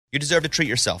You deserve to treat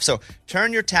yourself. So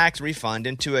turn your tax refund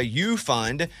into a U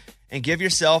fund and give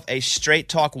yourself a Straight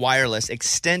Talk Wireless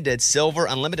Extended Silver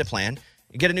Unlimited plan.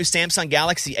 You get a new Samsung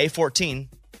Galaxy A14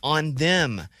 on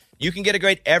them. You can get a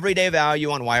great everyday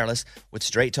value on wireless with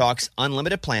Straight Talk's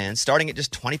unlimited plans, starting at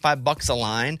just $25 a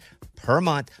line per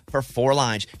month for 4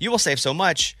 lines. You will save so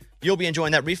much, you'll be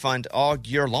enjoying that refund all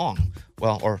year long.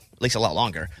 Well, or at least a lot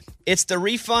longer. It's the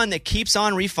refund that keeps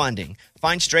on refunding.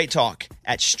 Find Straight Talk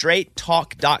at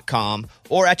straighttalk.com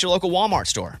or at your local Walmart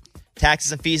store.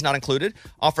 Taxes and fees not included.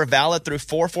 Offer valid through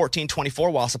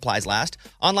 4/14/24 while supplies last.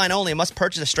 Online only. Must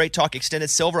purchase a Straight Talk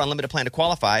Extended Silver Unlimited plan to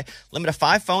qualify. Limit of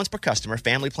 5 phones per customer.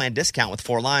 Family plan discount with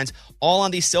 4 lines. All on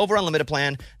the Silver Unlimited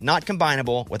plan. Not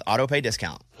combinable with auto-pay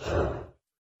discount.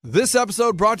 This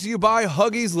episode brought to you by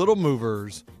Huggies Little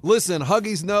Movers. Listen,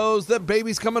 Huggies knows that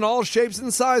babies come in all shapes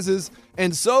and sizes,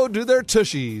 and so do their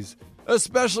tushies,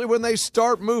 especially when they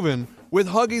start moving. With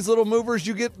Huggies Little Movers,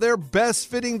 you get their best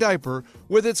fitting diaper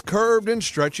with its curved and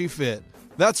stretchy fit.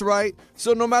 That's right,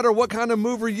 so no matter what kind of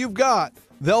mover you've got,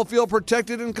 they'll feel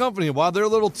protected and comfy while their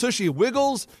little tushy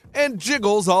wiggles and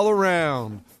jiggles all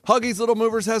around. Huggies Little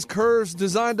Movers has curves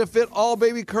designed to fit all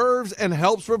baby curves and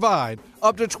helps provide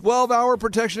up to 12-hour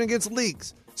protection against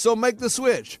leaks. So make the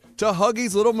switch to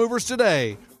Huggies Little Movers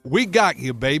today. We got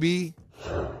you, baby.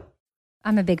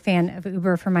 I'm a big fan of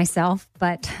Uber for myself,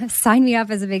 but sign me up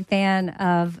as a big fan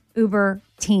of Uber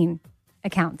Teen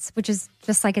accounts, which is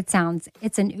just like it sounds.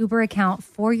 It's an Uber account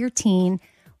for your teen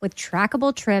with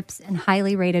trackable trips and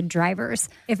highly rated drivers.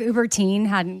 If Uber Teen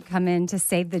hadn't come in to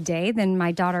save the day, then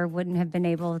my daughter wouldn't have been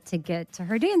able to get to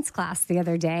her dance class the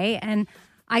other day. And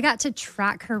I got to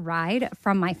track her ride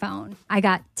from my phone. I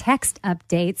got text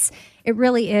updates. It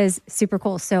really is super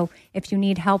cool. So if you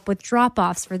need help with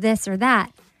drop-offs for this or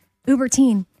that, Uber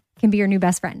Teen can be your new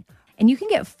best friend. And you can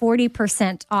get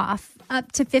 40% off,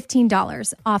 up to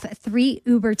 $15 off 3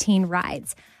 Uber Teen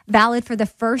rides. Valid for the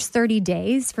first 30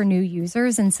 days for new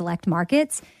users in select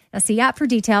markets. Now see app for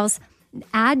details.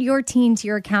 Add your teen to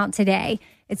your account today.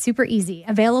 It's super easy.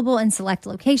 Available in select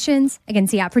locations. Again,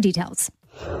 see app for details.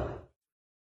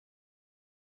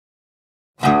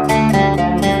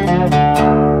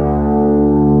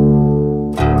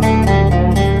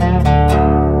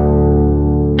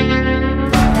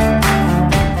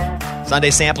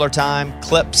 Sunday sampler time,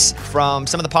 clips from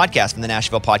some of the podcasts from the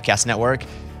Nashville Podcast Network.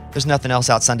 There's nothing else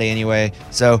out Sunday anyway,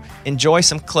 so enjoy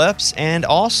some clips. And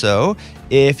also,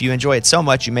 if you enjoy it so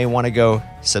much, you may want to go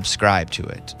subscribe to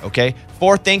it, okay?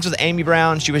 4 Things with Amy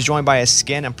Brown. She was joined by a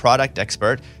skin and product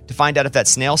expert to find out if that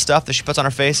snail stuff that she puts on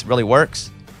her face really works.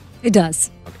 It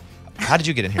does. Okay. How did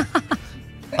you get in here?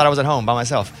 Thought I was at home by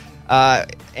myself.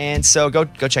 And so go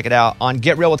check it out. On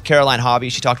Get Real with Caroline Hobby,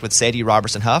 she talked with Sadie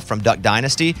Robertson Huff from Duck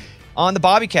Dynasty. On the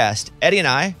Bobbycast, Eddie and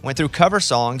I went through cover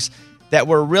songs that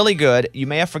were really good. You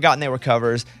may have forgotten they were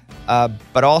covers,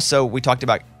 but also we talked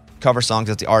about cover songs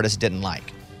that the artist didn't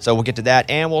like. So we'll get to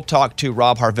that, and we'll talk to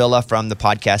Rob Harvilla from the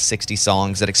podcast 60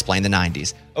 Songs That Explain the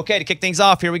 90s. Okay, to kick things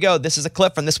off, here we go. This is a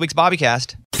clip from this week's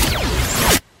Bobbycast.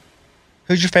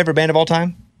 Who's your favorite band of all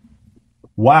time?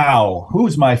 Wow.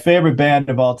 Who's my favorite band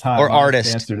of all time? Or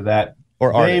artist. Answer to that.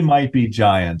 Or artist. They might be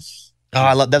Giants. Oh,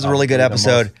 I love that's a really good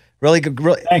episode. Really good.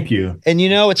 Really, Thank you. And you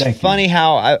know, it's funny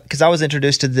how, because I was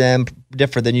introduced to them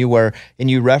different than you were,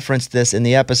 and you referenced this in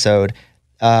the episode.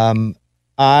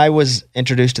 I was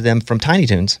introduced to them from Tiny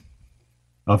Toons.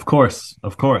 Of course.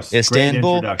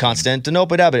 Istanbul,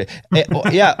 Constantinople, the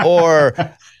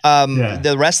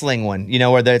wrestling one, you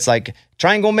know, where it's like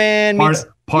Triangle Man meets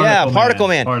Particle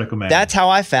Man. That's how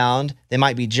I found they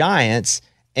might be Giants.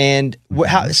 And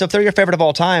so if they're your favorite of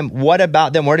all time, what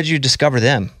about them? Where did you discover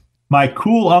them? My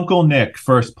cool Uncle Nick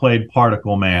first played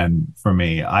Particle Man for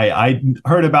me. I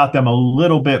heard about them a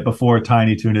little bit before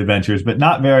Tiny Toon Adventures, but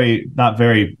not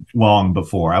very long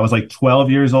before. I was like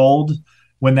 12 years old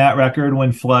when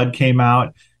Flood came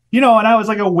out. You know, and I was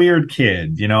like a weird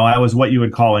kid. You know, I was what you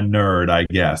would call a nerd, I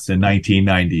guess, in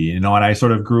 1990. You know, and I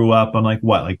sort of grew up on like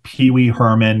Pee Wee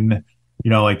Herman,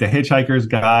 you know, like The Hitchhiker's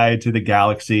Guide to the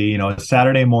Galaxy, you know,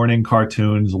 Saturday morning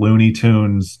cartoons, Looney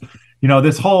Tunes. You know,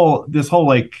 this whole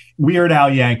like Weird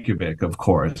Al Yankovic, of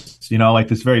course, you know, like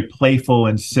this very playful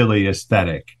and silly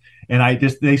aesthetic. And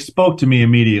they spoke to me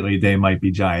immediately. They might be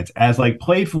Giants as like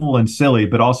playful and silly,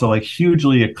 but also like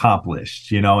hugely accomplished,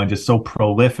 you know, and just so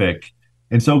prolific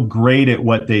and so great at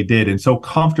what they did and so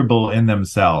comfortable in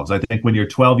themselves. I think when you're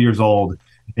 12 years old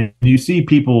and you see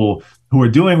people who are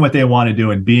doing what they want to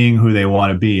do and being who they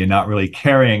want to be and not really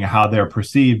caring how they're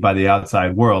perceived by the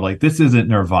outside world. Like, this isn't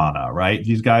Nirvana, right?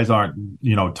 These guys aren't,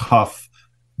 you know, tough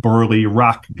burly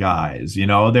rock guys.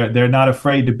 They're not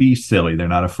afraid to be silly. They're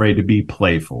not afraid to be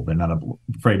playful. They're not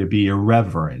afraid to be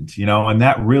irreverent, and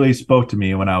that really spoke to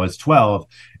me when I was 12.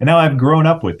 And now I've grown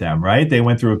up with them, right? They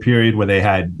went through a period where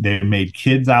they made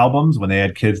kids albums when they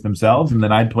had kids themselves, and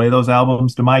then I'd play those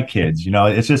albums to my kids.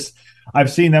 It's just,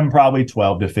 I've seen them probably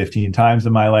 12 to 15 times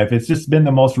in my life. It's just been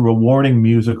the most rewarding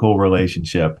musical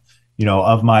relationship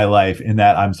of my life, in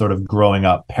that I'm sort of growing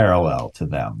up parallel to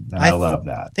them. And I love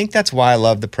that. I think that's why I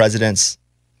love the presidents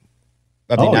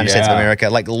of the United States of America.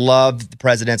 Like, love the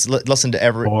presidents, listen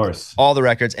to all the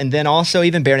records. And then also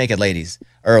even Bare Naked Ladies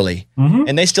early. Mm-hmm.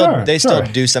 And they still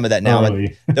do some of that now.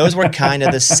 Those were kind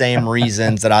of the same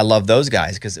reasons that I love those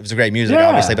guys, because it was great music,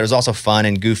 obviously, but it was also fun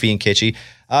and goofy and kitschy.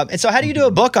 And so how do you do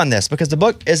a book on this? Because the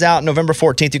book is out November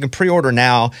 14th. You can pre-order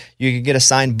now. You can get a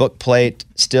signed book plate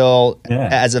still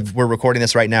as of we're recording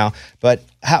this right now. But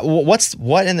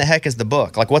what in the heck is the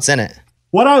book? Like, what's in it?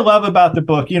 What I love about the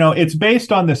book, it's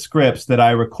based on the scripts that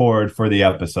I record for the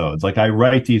episodes. Like, I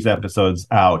write these episodes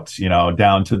out,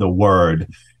 down to the word.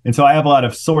 And so I have a lot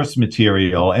of source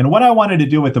material. And what I wanted to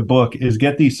do with the book is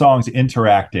get these songs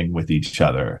interacting with each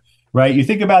other, right? You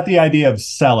think about the idea of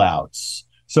sellouts,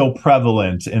 so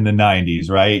prevalent in the 90s,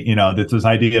 right? This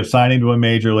idea of signing to a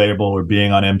major label or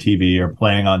being on MTV or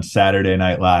playing on Saturday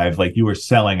Night Live, like you were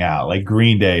selling out, like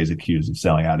Green Day is accused of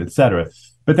selling out, et cetera.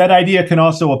 But that idea can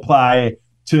also apply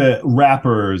to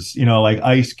rappers, like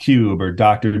Ice Cube or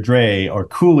Dr. Dre or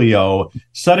Coolio,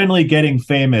 suddenly getting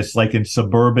famous like in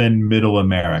suburban middle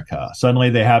America. Suddenly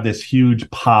they have this huge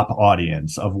pop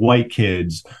audience of white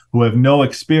kids who have no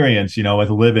experience, with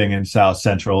living in South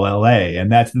Central LA.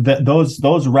 And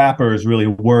those rappers really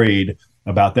worried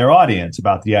about their audience,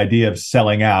 about the idea of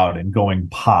selling out and going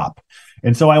pop.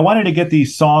 And so I wanted to get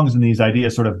these songs and these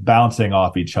ideas sort of bouncing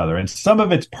off each other. And some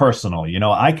of it's personal.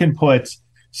 I can put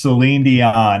Celine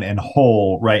Dion and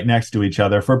Hole right next to each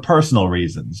other for personal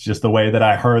reasons, just the way that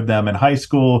I heard them in high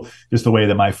school, just the way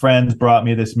that my friends brought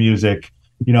me this music.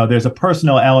 There's a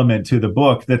personal element to the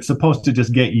book that's supposed to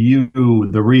just get you,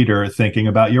 the reader, thinking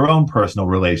about your own personal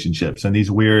relationships and these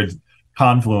weird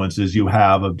confluences you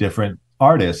have of different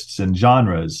artists and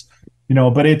genres.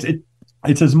 But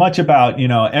it's as much about,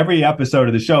 every episode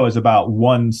of the show is about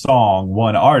one song,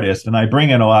 one artist, and I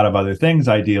bring in a lot of other things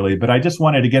ideally, but I just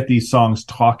wanted to get these songs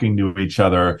talking to each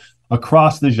other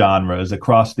across the genres,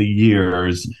 across the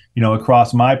years,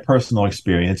 across my personal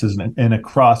experiences and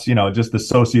across, just the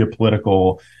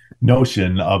sociopolitical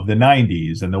notion of the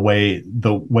 90s, and the way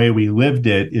we lived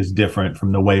it is different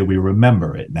from the way we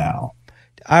remember it now.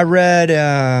 I read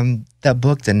that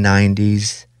book, The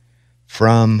 90s,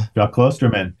 from Chuck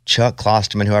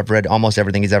Klosterman, who I've read almost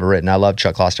everything he's ever written. I love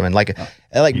Chuck Klosterman.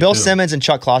 Like Bill Simmons and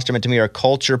Chuck Klosterman to me are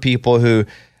culture people who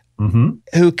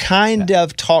kind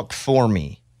of talk for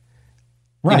me.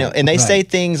 Right, and they say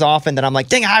things often that I'm like,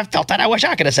 dang, I felt that. I wish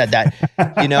I could have said that,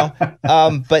 but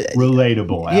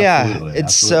relatable. Yeah. Absolutely.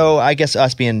 So I guess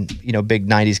us being, big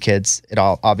 90s kids, it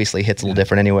all obviously hits a little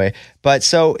different anyway. But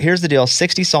so here's the deal.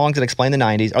 60 songs that explain the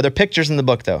 90s. Are there pictures in the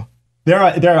book though? There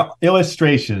are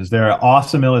illustrations. There are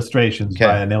awesome illustrations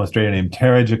by an illustrator named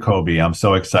Tara Jacoby. I'm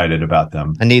so excited about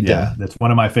them. I need them. That's one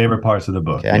of my favorite parts of the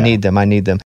book. I need them.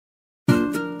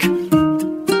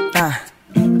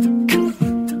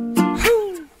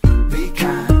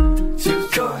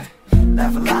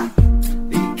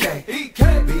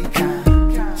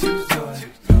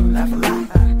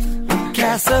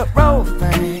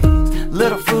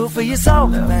 Little food for your soul,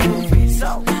 man.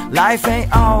 Life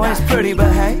ain't always pretty,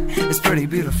 but hey, it's pretty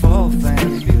beautiful,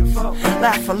 thing.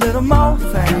 Laugh a little more,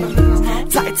 thing.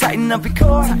 Tighten up your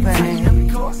core,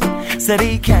 thing. Said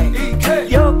EK,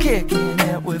 you're kicking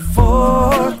it with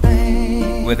 4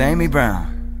 Things with Amy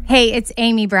Brown. Hey, it's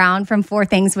Amy Brown from 4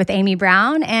 Things with Amy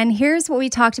Brown, and here's what we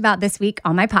talked about this week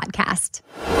on my podcast.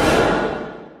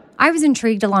 I was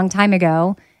intrigued a long time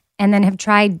ago and then have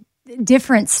tried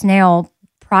different snail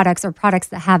products or products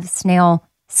that have snail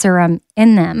serum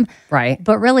in them. Right.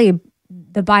 But really,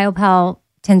 the BioPel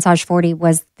Tensage 40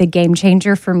 was the game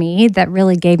changer for me that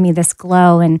really gave me this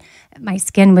glow, and my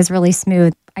skin was really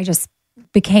smooth. I just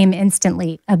became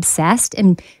instantly obsessed,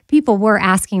 and people were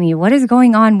asking me, what is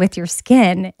going on with your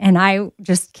skin? And I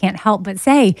just can't help but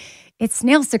say, it's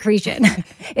snail secretion.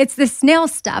 It's the snail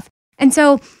stuff. And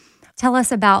so tell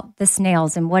us about the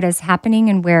snails and what is happening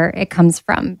and where it comes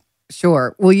from.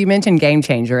 Sure. Well, you mentioned game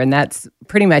changer, and that's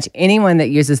pretty much anyone that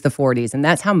uses the 40s. And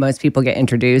that's how most people get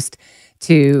introduced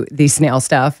to the snail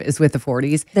stuff, is with the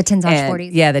 40s. The Tensage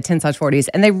 40s. Yeah, the Tensage 40s.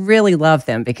 And they really love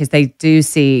them because they do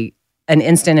see an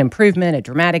instant improvement, a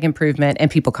dramatic improvement, and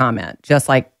people comment, just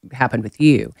like happened with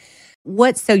you.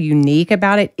 What's so unique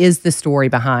about it is the story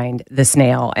behind the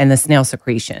snail and the snail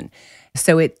secretion.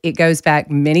 So it goes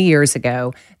back many years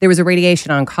ago. There was a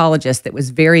radiation oncologist that was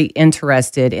very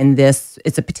interested in this.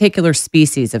 It's a particular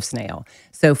species of snail.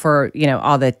 So for,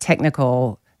 all the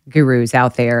technical gurus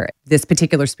out there, this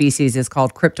particular species is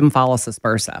called Cryptomphalus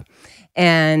aspersa.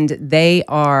 And they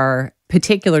are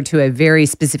particular to a very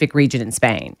specific region in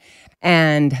Spain.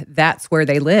 And that's where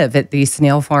they live, at the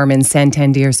snail farm in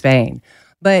Santander, Spain.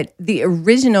 But the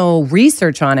original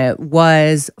research on it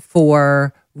was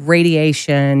for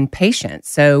radiation patients.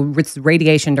 So it's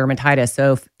radiation dermatitis.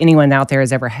 So if anyone out there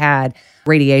has ever had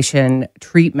radiation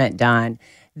treatment done,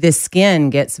 the skin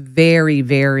gets very,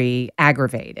 very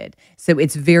aggravated. So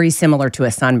it's very similar to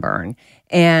a sunburn.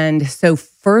 And so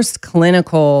first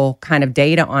clinical kind of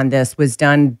data on this was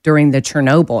done during the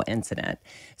Chernobyl incident.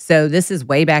 So this is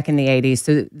way back in the 80s.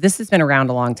 So this has been around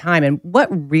a long time. And what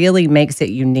really makes it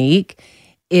unique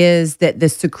is that the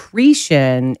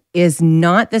secretion is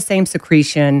not the same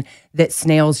secretion that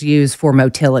snails use for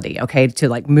motility, to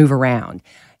like move around.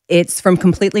 It's from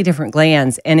completely different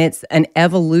glands, and it's an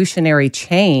evolutionary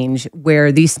change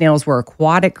where these snails were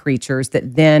aquatic creatures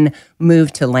that then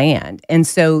moved to land. And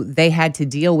so they had to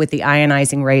deal with the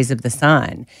ionizing rays of the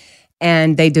sun.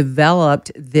 And they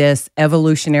developed this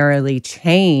evolutionarily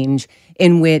change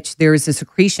in which there is a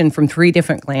secretion from 3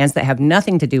 different glands that have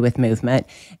nothing to do with movement.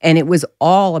 And it was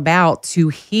all about to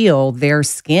heal their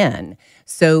skin.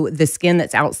 So the skin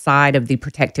that's outside of the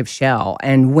protective shell.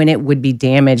 And when it would be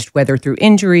damaged, whether through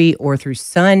injury or through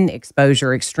sun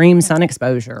exposure, extreme sun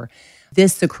exposure,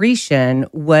 this secretion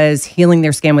was healing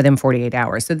their skin within 48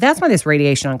 hours. So that's why this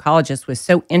radiation oncologist was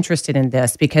so interested in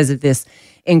this, because of this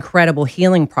incredible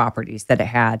healing properties that it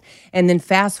had. And then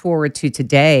fast forward to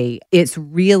today, it's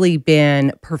really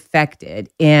been perfected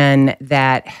in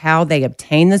that how they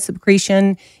obtain the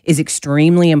secretion is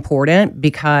extremely important,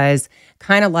 because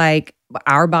kind of like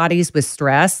our bodies with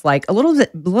stress, like a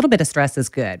little bit of stress is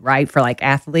good, right? For like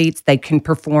athletes, they can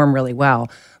perform really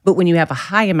well. But when you have a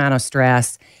high amount of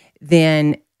stress,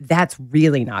 then that's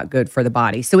really not good for the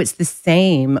body. So it's the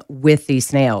same with these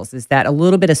snails, is that a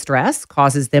little bit of stress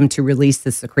causes them to release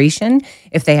the secretion.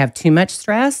 If they have too much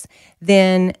stress,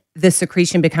 then the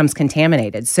secretion becomes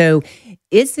contaminated. So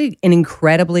it's an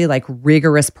incredibly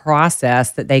rigorous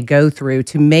process that they go through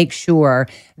to make sure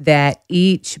that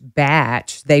each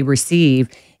batch they receive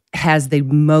has the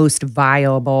most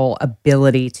viable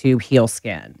ability to heal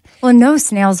skin. Well, no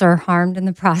snails are harmed in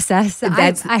the process.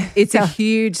 It's a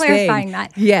huge clarifying thing.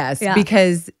 That. Yes, yeah.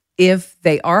 Because if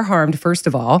they are harmed, first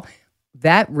of all,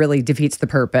 that really defeats the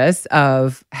purpose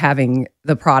of having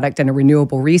the product and a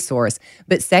renewable resource.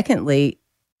 But secondly,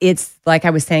 it's like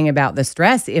I was saying about the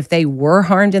stress. If they were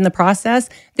harmed in the process,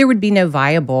 there would be no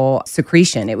viable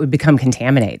secretion. It would become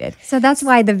contaminated. So that's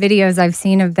why the videos I've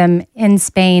seen of them in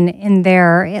Spain,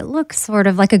 it looks sort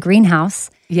of like a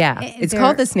greenhouse. Yeah, it's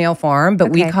called the snail farm,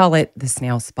 but we call it the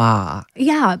snail spa.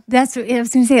 Yeah, that's what I was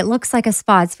going to say. It looks like a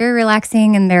spa. It's very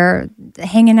relaxing, and they're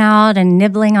hanging out and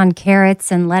nibbling on carrots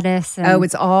and lettuce. And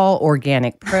it's all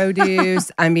organic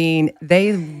produce. I mean,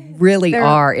 they really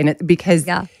are in it because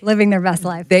living their best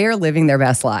life. They are living their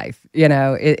best life.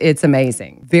 It's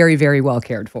amazing. Very, very well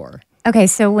cared for. Okay,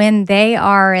 so when they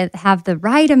have the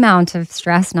right amount of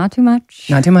stress, not too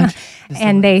much. Not too much.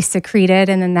 And they secrete it,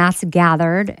 and then that's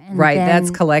gathered. And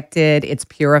that's collected, it's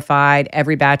purified,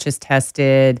 every batch is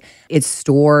tested, it's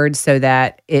stored so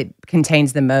that it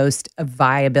contains the most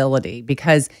viability,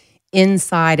 because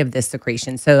inside of this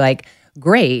secretion,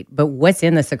 great, but what's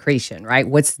in the secretion, right?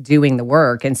 What's doing the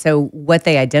work? And so what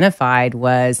they identified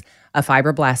was a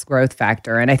fibroblast growth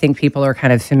factor. And I think people are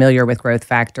kind of familiar with growth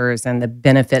factors and the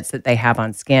benefits that they have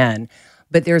on skin.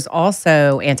 But there's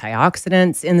also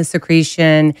antioxidants in the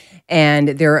secretion, and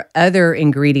there are other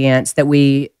ingredients that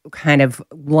we kind of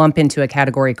lump into a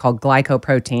category called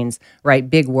glycoproteins, right?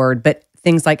 Big word, but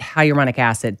things like hyaluronic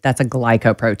acid, that's a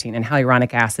glycoprotein, and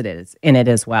hyaluronic acid is in it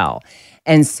as well.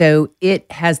 And so it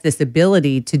has this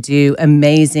ability to do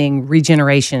amazing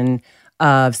regeneration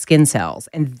of skin cells.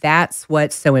 And that's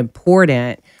what's so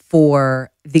important for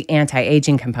the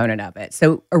anti-aging component of it.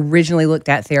 So originally looked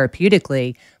at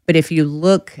therapeutically, but if you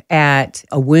look at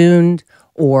a wound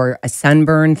or a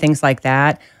sunburn, things like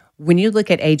that, when you look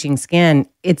at aging skin,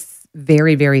 it's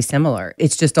very, very similar.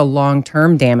 It's just a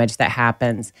long-term damage that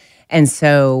happens. And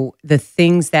so the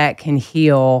things that can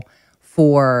heal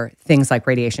for things like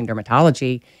radiation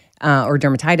dermatology or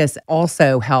dermatitis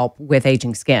also help with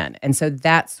aging skin. And so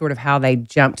that's sort of how they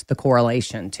jumped the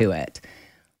correlation to it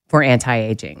for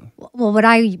anti-aging. Well, what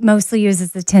I mostly use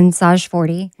is the Tensage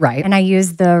 40. Right. And I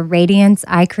use the Radiance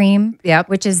Eye Cream, yep,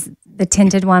 which is the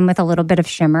tinted one with a little bit of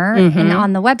shimmer. And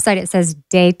on the website, it says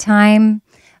daytime,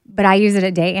 but I use it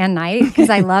at day and night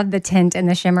because I love the tint and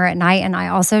the shimmer at night. And I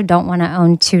also don't want to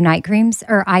own 2 night creams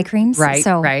or eye creams. Right,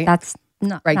 so right. that's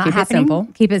not Right, keep happening. it simple.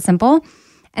 Keep it simple.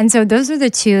 And so those are the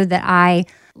 2 that I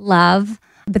love.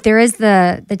 But there is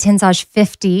the Tensage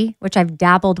 50, which I've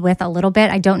dabbled with a little bit.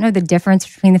 I don't know the difference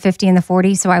between the 50 and the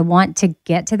 40, so I want to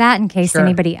get to that in case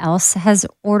anybody else has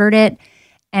ordered it.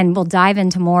 And we'll dive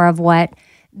into more of what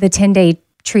the 10-day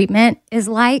treatment is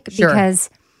like because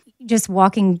just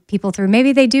walking people through,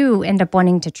 maybe they do end up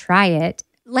wanting to try it.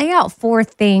 Lay out 4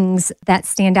 things that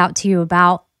stand out to you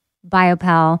about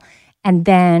BioPel, and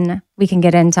then we can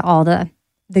get into all the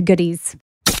goodies.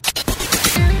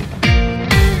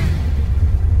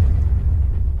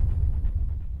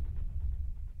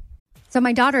 So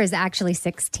my daughter is actually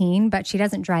 16, but she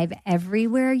doesn't drive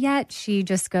everywhere yet. She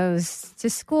just goes to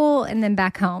school and then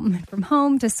back home, from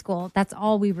home to school. That's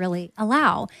all we really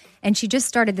allow. And she just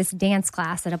started this dance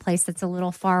class at a place that's a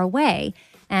little far away.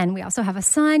 And we also have a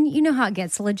son. You know how it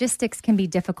gets. Logistics can be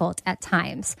difficult at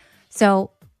times.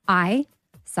 So I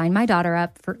signed my daughter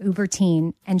up for Uber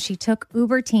Teen, and she took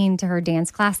Uber Teen to her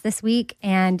dance class this week,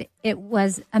 and it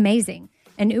was amazing.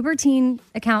 An Uber Teen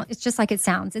account, it's just like it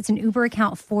sounds. It's an Uber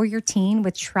account for your teen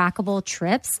with trackable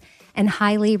trips and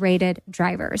highly rated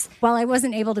drivers. While I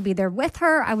wasn't able to be there with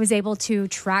her, I was able to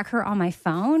track her on my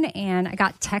phone, and I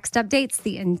got text updates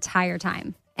the entire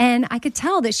time. And I could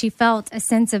tell that she felt a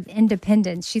sense of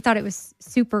independence. She thought it was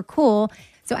super cool.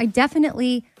 So I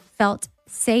definitely felt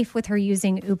safe with her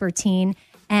using Uber Teen.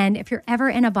 And if you're ever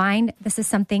in a bind, this is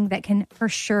something that can for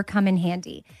sure come in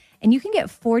handy. And you can get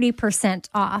 40%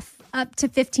 off, up to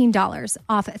 $15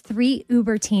 off 3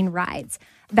 Uber Teen rides.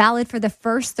 Valid for the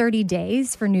first 30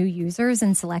 days for new users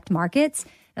in select markets.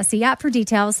 Now see app for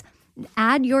details.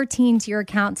 Add your teen to your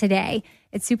account today.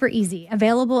 It's super easy.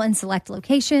 Available in select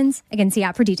locations. Again, see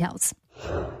app for details.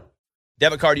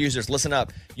 Debit card users, listen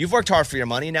up. You've worked hard for your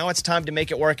money. Now it's time to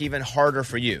make it work even harder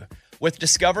for you. With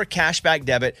Discover Cashback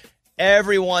Debit,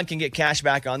 everyone can get cash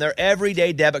back on their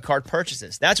everyday debit card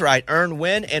purchases. That's right. Earn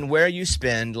when and where you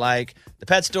spend, like the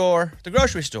pet store, the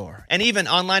grocery store, and even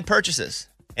online purchases.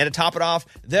 And to top it off,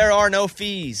 there are no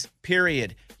fees,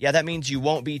 period. Yeah, that means you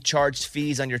won't be charged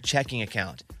fees on your checking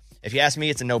account. If you ask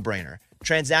me, it's a no-brainer.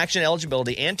 Transaction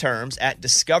eligibility and terms at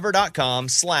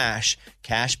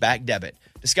discover.com/cashbackdebit.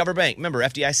 Discover Bank, member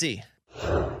FDIC.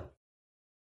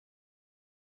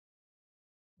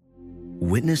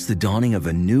 Witness the dawning of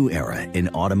a new era in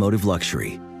automotive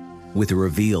luxury with a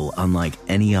reveal unlike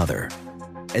any other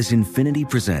as Infiniti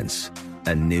presents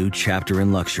a new chapter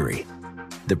in luxury,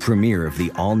 the premiere of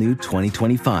the all-new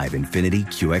 2025 Infiniti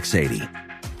QX80.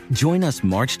 Join us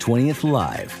March 20th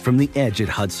live from the Edge at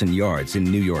Hudson Yards in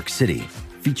New York City,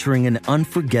 featuring an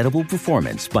unforgettable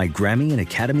performance by Grammy and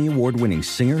Academy Award-winning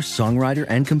singer, songwriter,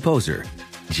 and composer,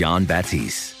 Jon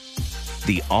Batiste.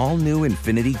 The all-new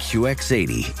Infiniti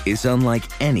QX80 is unlike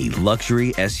any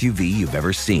luxury SUV you've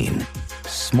ever seen.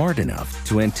 Smart enough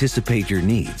to anticipate your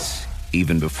needs,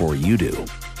 even before you do.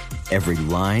 Every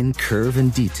line, curve,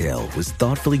 and detail was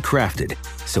thoughtfully crafted,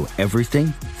 so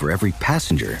everything for every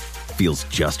passenger feels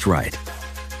just right.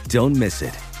 Don't miss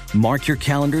it. Mark your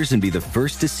calendars and be the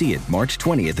first to see it March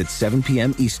 20th at 7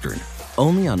 p.m. Eastern,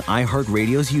 only on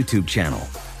iHeartRadio's YouTube channel.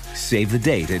 Save the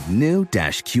date at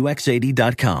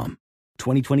new-QX80.com.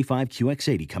 2025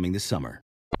 QX80 coming this summer.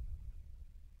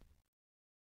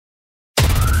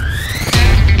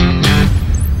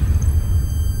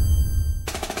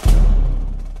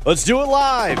 Let's do it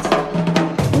live.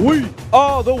 We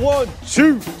are the 1,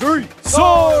 2, 3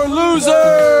 Sore losers!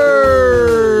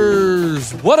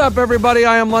 What up, everybody?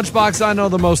 I am Lunchbox. I know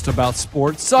the most about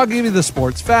sports, so I'll give you the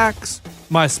sports facts,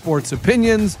 my sports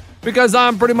opinions, because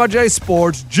I'm pretty much a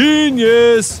sports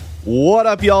genius. What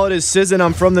up, y'all? It is Sizzin.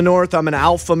 I'm from the north. I'm an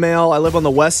alpha male. I live on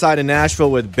the west side of Nashville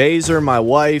with Baser, my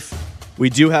wife. We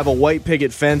do have a white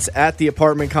picket fence at the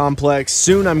apartment complex.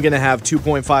 Soon I'm going to have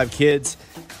 2.5 kids.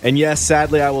 And yes,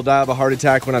 sadly, I will die of a heart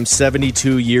attack when I'm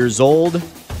 72 years old.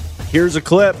 Here's a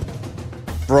clip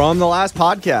from the last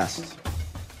podcast.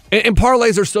 And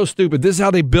parlays are so stupid. This is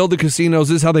how they build the casinos.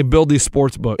 This is how they build these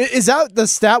sports books. Is that the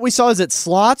stat we saw? Is it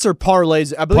slots or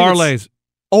parlays? I believe Parlays.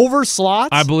 Over slots?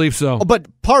 I believe so. Oh, but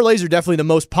parlays are definitely the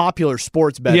most popular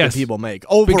sports bet that people make.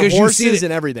 Over because horses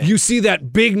and everything. You see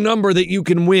that big number that you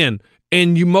can win,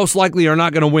 and you most likely are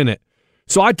not going to win it.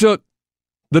 So I took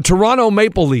the Toronto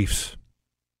Maple Leafs.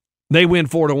 They win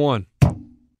 4-1.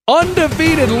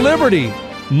 Undefeated Liberty,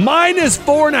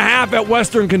 -4.5 at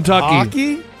Western Kentucky.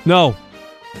 Hockey? No.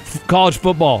 College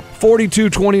football.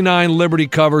 42-29, Liberty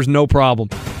covers, no problem.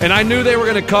 And I knew they were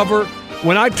going to cover.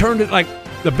 When I turned it, like,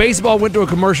 The baseball went to a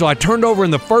commercial. I turned over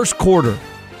in the first quarter.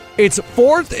 It's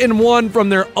 4th and 1 from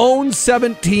their own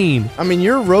 17. I mean,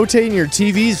 you're rotating your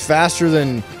TVs faster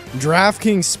than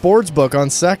DraftKings Sportsbook on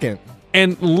second.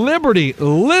 And Liberty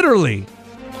literally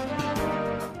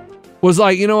was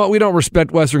like, you know what? We don't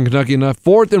respect Western Kentucky enough.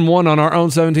 4th and 1 on our own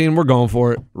 17. We're going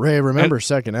for it. Ray, remember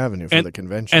 2nd Avenue for the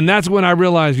convention. And that's when I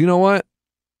realized, you know what?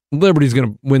 Liberty's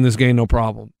going to win this game, no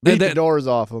problem. Beat the doors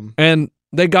off them. And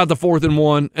they got the 4th and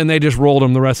 1, and they just rolled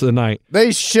them the rest of the night.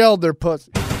 They shelled their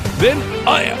pussy. Then,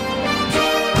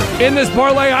 in this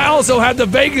parlay, I also had the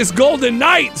Vegas Golden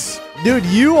Knights. Dude,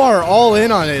 you are all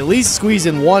in on at least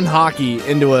squeezing one hockey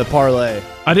into a parlay.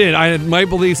 I did. I had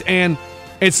Maple Leafs, and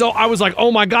so I was like,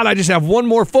 oh my God, I just have one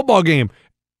more football game.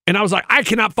 And I was like, I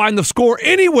cannot find the score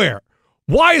anywhere.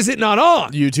 Why is it not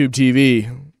on? YouTube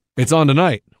TV. It's on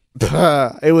tonight.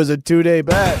 It was a 2-day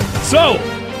bet. So,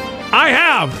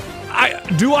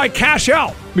 do I cash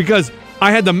out? Because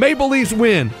I had the Maple Leafs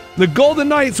win, the Golden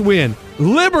Knights win,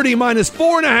 Liberty minus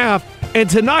 4.5, and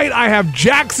tonight I have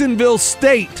Jacksonville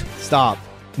State. Stop.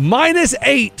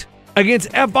 -8 against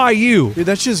FIU. Dude,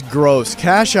 that's just gross.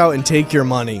 Cash out and take your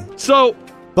money. So,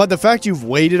 but the fact you've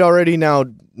waited already now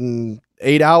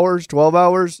 8 hours, 12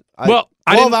 hours?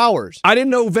 12 hours. I didn't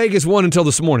know Vegas won until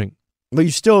this morning. But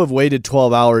you still have waited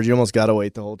 12 hours. You almost got to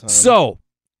wait the whole time. So,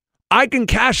 I can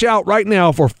cash out right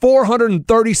now for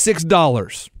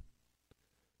 $436.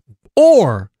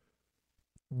 Or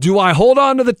do I hold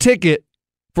on to the ticket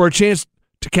for a chance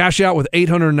to cash out with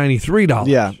 $893?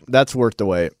 Yeah, that's worth the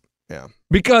wait. Yeah.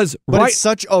 Because it's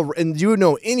such a, and do you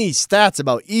know any stats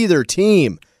about either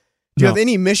team? Do you have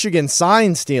any Michigan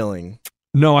sign stealing?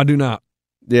 No, I do not.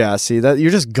 Yeah, see that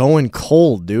you're just going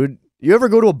cold, dude. You ever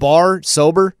go to a bar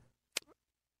sober?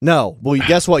 No. Well,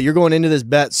 guess what? You're going into this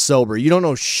bet sober. You don't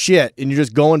know shit, and you're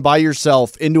just going by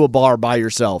yourself into a bar by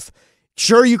yourself.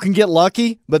 Sure, you can get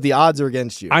lucky, but the odds are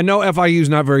against you. I know FIU's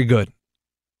not very good.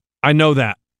 I know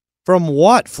that. From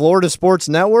what? Florida Sports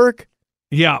Network?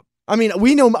 Yeah. I mean,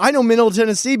 I know Middle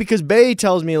Tennessee because Bay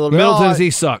tells me a little bit. Middle Tennessee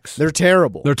sucks. They're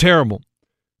terrible. They're terrible.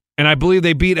 And I believe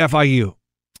they beat FIU.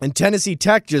 And Tennessee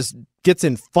Tech just gets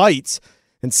in fights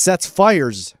and sets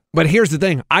fires. But here's the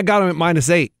thing. I got them at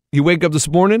 -8. You wake up this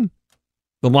morning,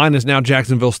 the line is now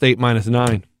Jacksonville State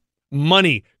 -9.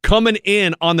 Money coming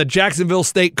in on the Jacksonville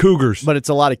State Cougars. But it's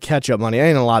a lot of catch-up money. I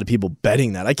ain't a lot of people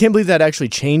betting that. I can't believe that actually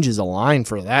changes a line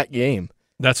for that game.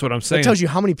 That's what I'm saying. That tells you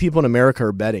how many people in America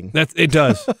are betting. It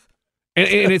does. and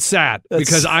it's sad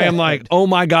because sad. I am like, oh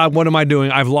my God, what am I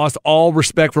doing? I've lost all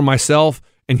respect for myself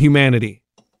and humanity.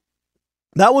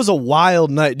 That was a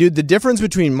wild night. Dude, the difference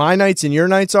between my nights and your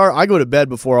nights are I go to bed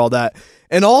before all that.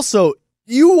 And also,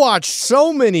 you watch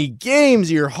so many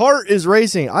games, your heart is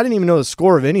racing. I didn't even know the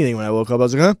score of anything when I woke up. I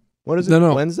was like, huh? What is it?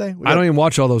 No. Wednesday? I don't even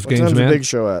watch all those games, man. What time's the big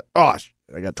show at? Oh,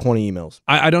 I got 20 emails.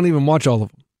 I don't even watch all of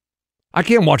them. I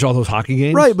can't watch all those hockey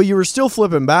games. Right, but you were still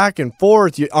flipping back and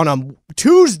forth on a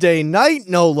Tuesday night,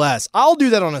 no less. I'll do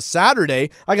that on a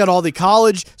Saturday. I got all the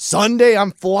college. Sunday,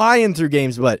 I'm flying through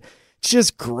games, but it's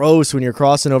just gross when you're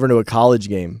crossing over into a college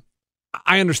game.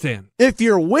 I understand. If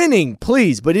you're winning,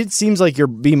 please, but it seems like you're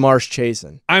B. Marsh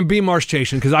chasing. I'm B. Marsh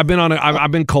chasing because I've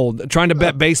been cold. Trying to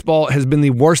bet baseball has been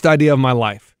the worst idea of my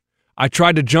life. I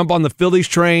tried to jump on the Phillies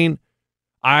train.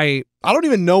 I don't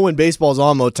even know when baseball's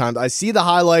on most times. I see the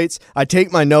highlights. I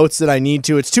take my notes that I need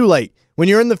to. It's too late. When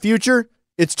you're in the future,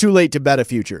 it's too late to bet a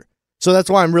future. So that's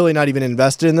why I'm really not even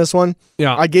invested in this one.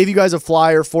 Yeah. I gave you guys a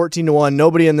flyer, 14-1.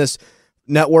 Nobody in this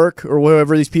network or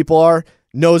whoever these people are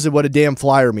knows what a damn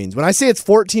flyer means. When I say it's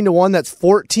 14-1, that's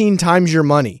 14 times your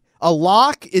money. A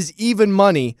lock is even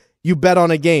money you bet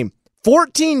on a game.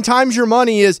 14 times your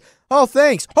money is, oh,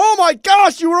 thanks. Oh, my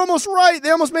gosh, you were almost right.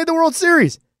 They almost made the World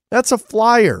Series. That's a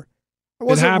flyer. I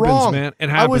wasn't it happens, wrong. Man. It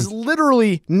happens. I was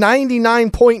literally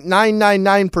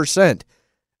 99.999%.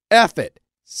 F it.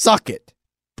 Suck it.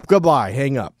 Goodbye.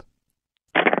 Hang up.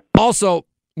 Also,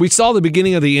 we saw the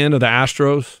beginning of the end of the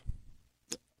Astros.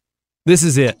 This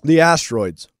is it. The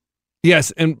asteroids.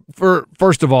 Yes, and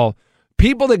first of all,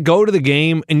 people that go to the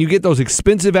game and you get those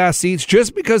expensive-ass seats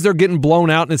just because they're getting blown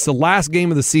out and it's the last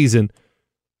game of the season,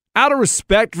 out of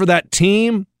respect for that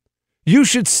team, you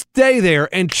should stay there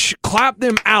and clap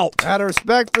them out. Out of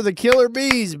respect for the Killer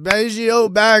Bees,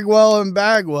 Biggio, Bagwell, and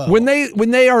Bagwell. When they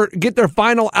get their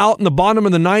final out in the bottom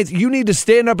of the ninth, you need to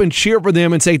stand up and cheer for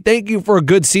them and say thank you for a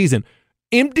good season.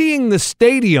 Emptying the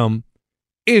stadium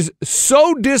is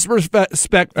so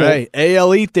disrespectful. Hey,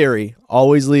 ALE theory,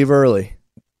 always leave early.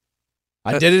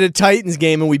 I did it at Titans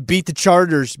game, and we beat the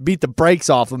Chargers, beat the brakes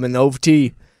off them in the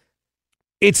OT.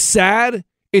 It's sad.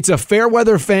 It's a fair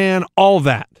weather fan, all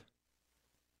that.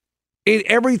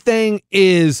 Everything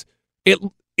is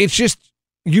it's just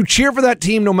you cheer for that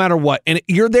team no matter what. And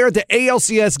you're there at the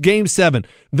ALCS Game 7.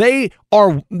 They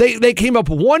came up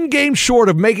one game short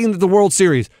of making the World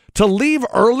Series. To leave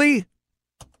early,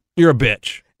 you're a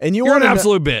bitch. And you're an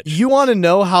absolute bitch. You want to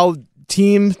know how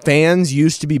team fans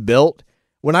used to be built?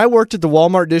 When I worked at the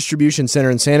Walmart distribution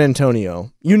center in San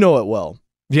Antonio, you know it well.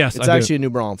 Yes, it's actually in New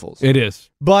Braunfels. It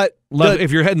is. But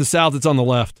if you're heading south, it's on the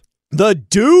left. The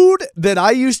dude that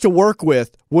I used to work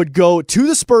with would go to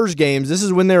the Spurs games. This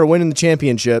is when they were winning the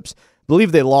championships. I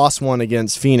believe they lost one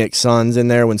against Phoenix Suns in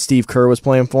there when Steve Kerr was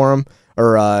playing for him.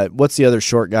 Or what's the other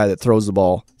short guy that throws the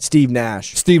ball? Steve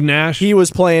Nash. Steve Nash? He was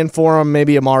playing for him,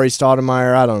 maybe Amari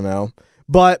Stoudemire, I don't know.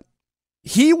 But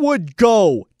he would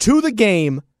go to the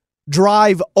game,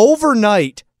 drive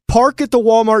overnight, park at the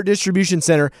Walmart distribution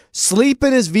center, sleep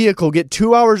in his vehicle, get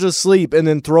 2 hours of sleep, and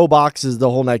then throw boxes the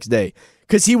whole next day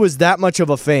because he was that much of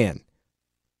a fan.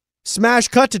 Smash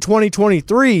cut to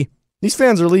 2023. These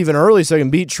fans are leaving early so they can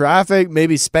beat traffic,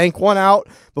 maybe spank one out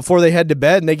before they head to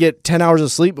bed, and they get 10 hours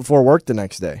of sleep before work the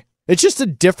next day. It's just a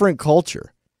different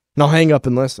culture. And I'll hang up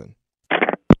and listen.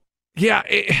 Yeah,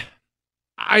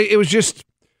 it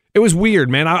was weird,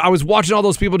 man. I was watching all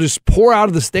those people just pour out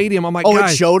of the stadium. I'm like,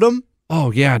 guys, it showed them?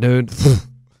 Oh, yeah, dude.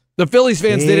 The Phillies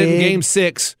fans did it in Game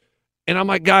 6. And I'm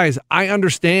like, guys, I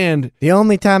understand. The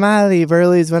only time I leave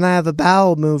early is when I have a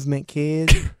bowel movement,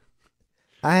 kid.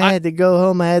 I had to go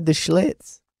home. I had the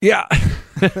Schlitz. Yeah.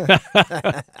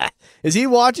 Is he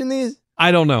watching these?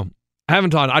 I don't know. I haven't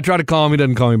talked. I try to call him. He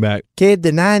doesn't call me back. Kid,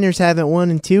 the Niners haven't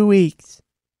won in 2 weeks.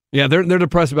 Yeah, they're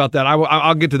depressed about that.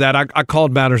 I'll get to that. I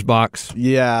called Batter's Box.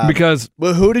 Yeah. Because.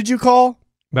 Well, who did you call?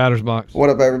 Batter's Box.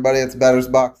 What up, everybody? It's Batter's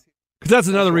Box. Because that's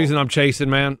another reason I'm chasing,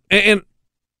 man. And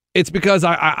it's because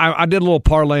I did a little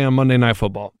parlay on Monday Night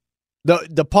Football.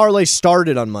 The parlay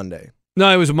started on Monday.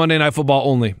 No, it was a Monday Night Football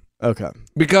only. Okay.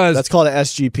 Because that's called an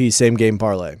SGP, same game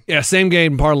parlay. Yeah, same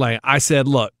game parlay. I said,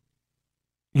 look,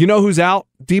 you know who's out?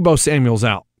 Debo Samuel's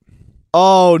out.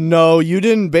 Oh, no, you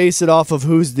didn't base it off of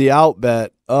who's the out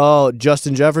bet. Oh,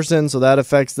 Justin Jefferson, so that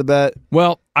affects the bet?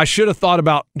 Well, I should have thought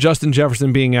about Justin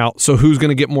Jefferson being out, so who's going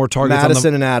to get more targets?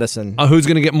 Madison and Addison. Who's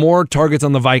going to get more targets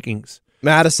on the Vikings?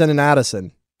 Madison and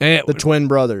Addison, the twin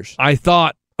brothers. I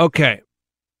thought, okay,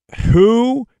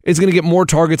 who is going to get more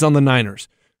targets on the Niners?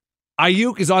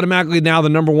 Ayuk is automatically now the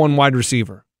number one wide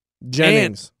receiver.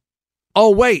 Jennings.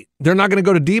 Oh, wait, they're not going to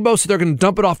go to Debo, so they're going to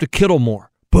dump it off to Kittle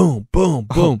more. Boom, boom,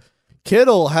 boom.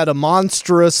 Kittle had a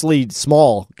monstrously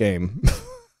small game.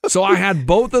 So I had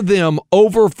both of them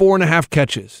over 4.5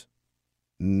 catches.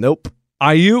 Nope.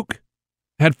 Ayuk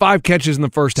had 5 catches in the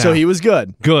first half. So he was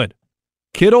good. Good.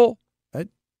 Kittle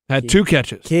had 2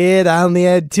 catches. Kid, I only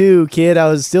had 2. Kid, I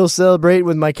was still celebrating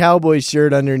with my Cowboys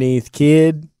shirt underneath.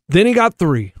 Kid. Then he got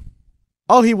 3.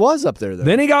 Oh, he was up there, though.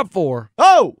 Then he got 4.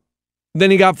 Oh!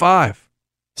 Then he got 5.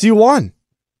 So you won?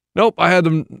 Nope, I had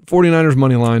the 49ers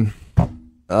money line.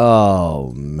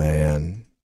 Oh, man.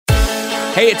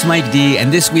 Hey, it's Mike D,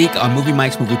 and this week on Movie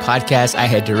Mike's Movie Podcast, I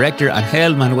had director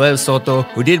Angel Manuel Soto,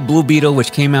 who did Blue Beetle,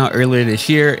 which came out earlier this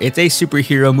year. It's a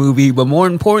superhero movie, but more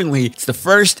importantly, it's the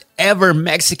first ever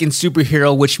Mexican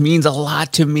superhero, which means a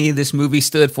lot to me. This movie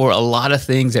stood for a lot of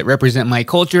things that represent my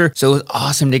culture, so it was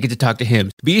awesome to get to talk to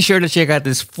him. Be sure to check out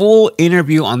this full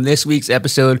interview on this week's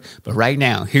episode, but right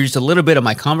now, here's a little bit of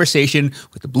my conversation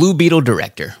with the Blue Beetle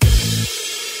director.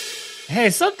 Hey,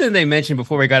 something they mentioned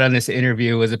before we got on this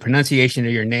interview was the pronunciation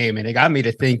of your name, and it got me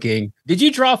to thinking, did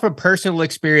you draw from personal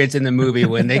experience in the movie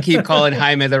when they keep calling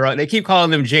Jaime they keep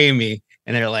calling him Jamie,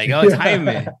 and they're like, oh, it's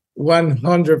Jaime.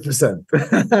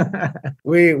 100%.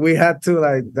 We had to,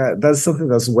 like, that's something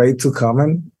that's way too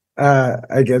common,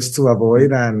 I guess, to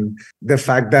avoid. And the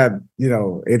fact that, you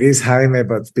know, it is Jaime,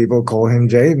 but people call him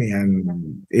Jamie.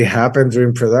 And it happened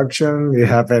during production. It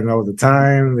happened all the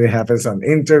time. It happens on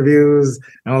interviews.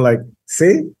 And I'm like,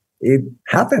 see, it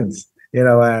happens, you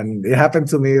know, and it happened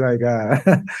to me. Like,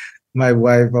 my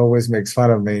wife always makes fun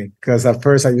of me because at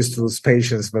first I used to lose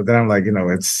patience, but then I'm like, you know,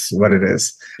 it's what it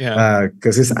is. Yeah.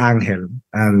 Because it's Angel.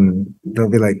 And they'll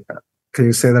be like, can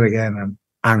you say that again?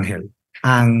 Angel.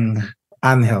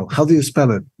 Angel. How do you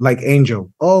spell it? Like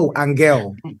angel. Oh,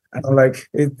 Angel. And I'm like,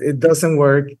 it doesn't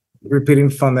work. Repeating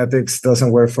phonetics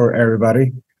doesn't work for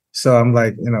everybody. So I'm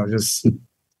like, you know, just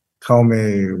call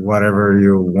me whatever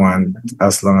you want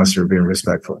as long as you're being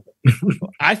respectful.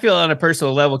 I feel on a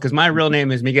personal level because my real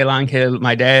name is Miguel Angel.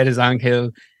 My dad is Angel.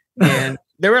 And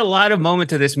there were a lot of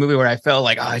moments of this movie where I felt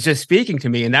like, oh, it's just speaking to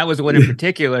me. And that was one in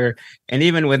particular. And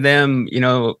even with them, you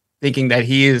know, thinking that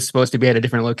he is supposed to be at a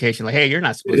different location. Like, hey, you're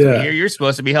not supposed to be here. You're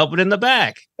supposed to be helping in the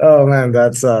back. Oh man,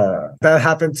 that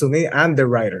happened to me and the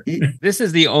writer. This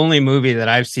is the only movie that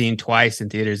I've seen twice in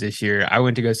theaters this year. I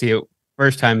went to go see it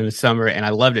first time in the summer, and I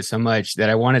loved it so much that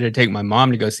I wanted to take my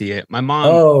mom to go see it. My mom,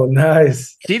 oh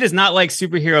nice, she does not like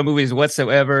superhero movies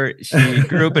whatsoever. She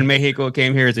grew up in Mexico,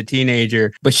 came here as a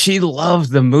teenager, but she loves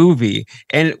the movie.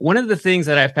 And one of the things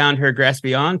that I found her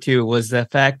grasping onto was the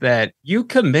fact that you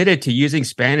committed to using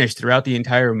Spanish throughout the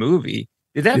entire movie.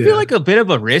 Did that feel like a bit of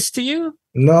a risk to you?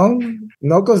 No,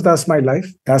 because that's my life.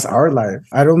 That's our life.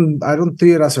 I don't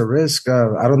see it as a risk.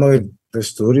 I don't know if the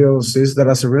studio sees that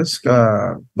as a risk,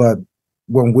 but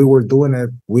when we were doing it,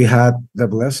 we had the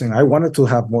blessing. I wanted to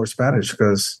have more Spanish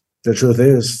because the truth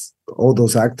is, all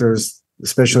those actors,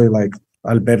 especially like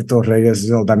Alberto Reyes,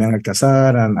 Damián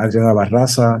Alcázar, and Adriana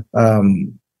Barraza,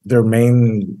 their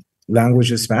main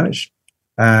language is Spanish.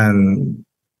 And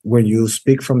when you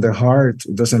speak from the heart,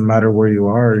 it doesn't matter where you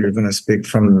are, you're going to speak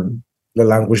from the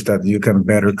language that you can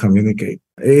better communicate.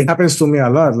 It happens to me a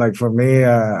lot. Like for me,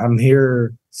 I'm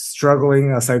here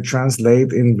struggling as I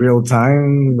translate in real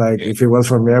time. Like if it was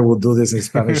for me, I would do this in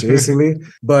Spanish easily.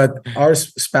 But our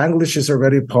Spanglish is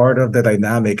already part of the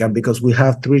dynamic. And because we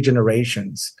have 3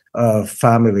 generations of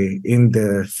family in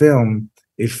the film,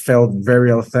 it felt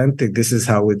very authentic. This is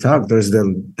how we talk. There's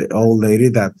the old lady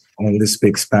that only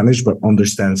speaks Spanish but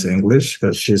understands English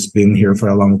because she's been here for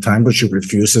a long time, but she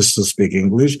refuses to speak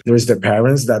English. There's the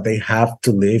parents that they have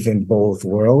to live in both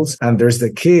worlds. And there's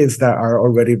the kids that are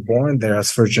already born there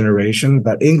as first generation,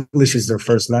 that English is their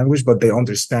first language, but they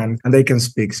understand and they can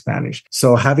speak Spanish.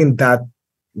 So having that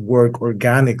work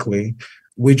organically,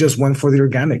 we just went for the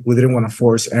organic. We didn't want to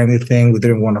force anything. We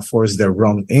didn't want to force the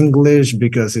wrong English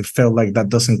because it felt like that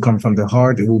doesn't come from the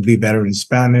heart. It will be better in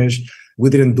Spanish. We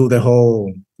didn't do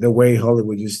the way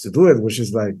Hollywood used to do it, which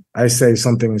is like I say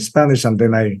something in Spanish and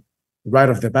then I right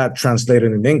off the bat translate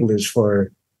it in English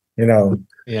for,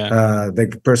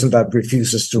 the person that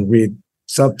refuses to read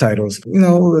subtitles.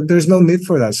 There's no need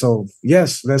for that. So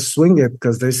yes, let's swing it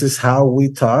because this is how we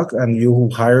talk and you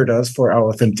hired us for our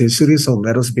authenticity. So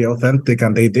let us be authentic.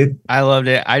 And they did. I loved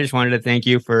it. I just wanted to thank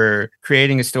you for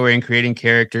creating a story and creating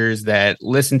characters that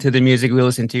listen to the music we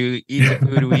listen to, eat the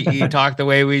food we eat, talk the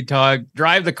way we talk,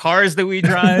 drive the cars that we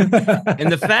drive.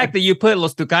 And the fact that you put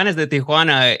Los Tucanes de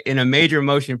Tijuana in a major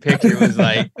motion picture was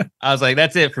like, I was like,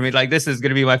 that's it for me. Like, this is going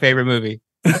to be my favorite movie.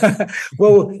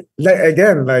 Well,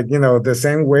 the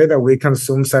same way that we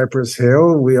consume Cypress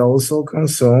Hill, we also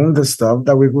consume the stuff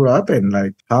that we grew up in.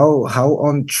 Like how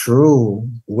untrue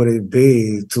would it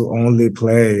be to only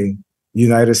play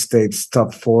United States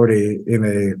top 40 in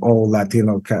a all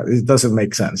Latino cast? It doesn't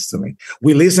make sense to me.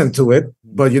 We listen to it,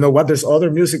 but you know what? There's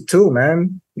other music too,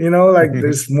 man.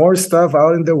 There's more stuff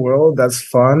out in the world that's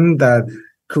fun, that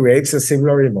creates a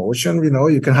similar emotion.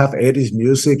 You can have 80s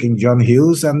music in John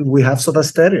Hughes and we have Soda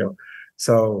Stereo.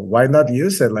 So why not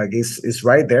use it? Like it's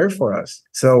right there for us.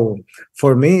 So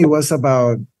for me, it was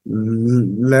about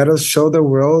let us show the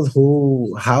world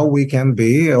how we can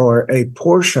be, or a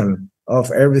portion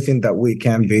of everything that we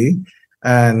can be.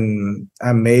 And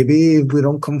maybe if we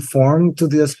don't conform to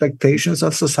the expectations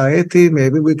of society,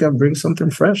 maybe we can bring something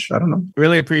fresh. I don't know.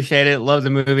 Really appreciate it. Love the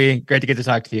movie. Great to get to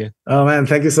talk to you. Oh, man.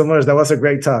 Thank you so much. That was a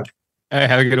great talk. All right.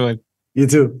 Have a good one. You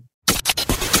too.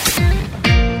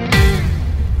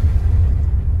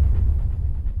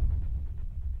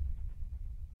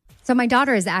 So my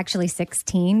daughter is actually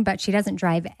 16, but she doesn't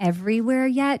drive everywhere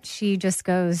yet. She just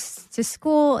goes to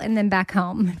school and then back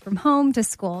home, from home to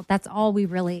school. That's all we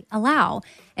really allow.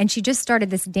 And she just started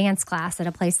this dance class at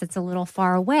a place that's a little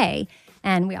far away.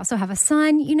 And we also have a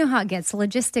son. You know how it gets.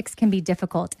 Logistics can be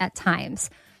difficult at times.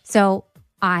 So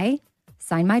I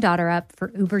signed my daughter up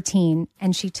for Uber Teen,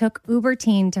 and she took Uber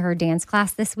Teen to her dance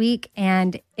class this week,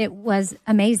 and it was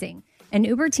amazing. An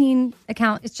Uber Teen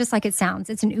account, it's just like it sounds.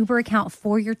 It's an Uber account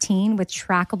for your teen with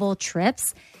trackable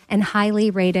trips and highly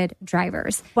rated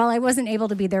drivers. While I wasn't able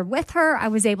to be there with her, I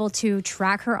was able to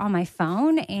track her on my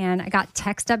phone, and I got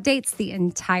text updates the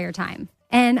entire time.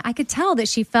 And I could tell that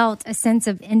she felt a sense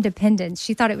of independence.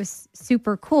 She thought it was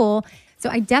super cool. So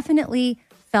I definitely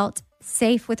felt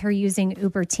safe with her using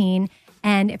Uber Teen.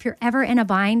 And if you're ever in a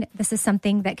bind, this is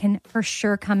something that can for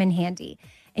sure come in handy.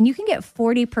 And you can get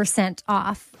 40%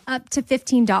 off, up to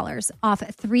 $15 off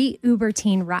 3 Uber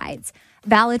Teen rides.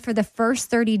 Valid for the first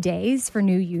 30 days for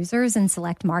new users in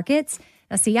select markets.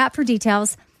 Now see app for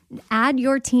details. Add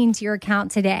your teen to your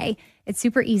account today. It's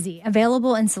super easy.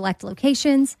 Available in select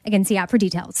locations. Again, see app for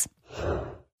details.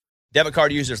 Debit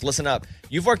card users, listen up.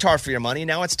 You've worked hard for your money.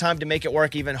 Now it's time to make it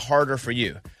work even harder for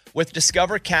you. With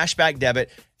Discover Cashback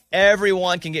Debit,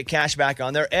 Everyone can get cash back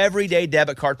on their everyday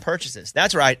debit card purchases.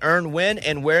 That's right. Earn when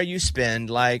and where you spend,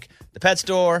 like the pet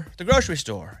store, the grocery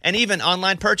store, and even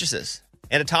online purchases.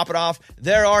 And to top it off,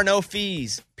 there are no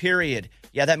fees, period.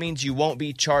 Yeah, that means you won't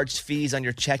be charged fees on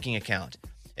your checking account.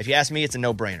 If you ask me, it's a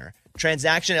no-brainer.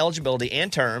 Transaction eligibility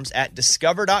and terms at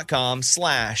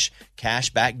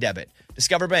discover.com/cashbackdebit.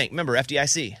 Discover Bank, member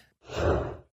FDIC.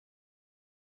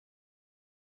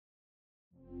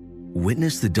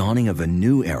 Witness the dawning of a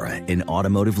new era in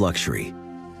automotive luxury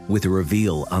with a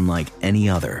reveal unlike any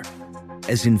other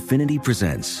as Infiniti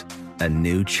presents a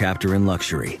new chapter in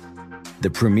luxury, the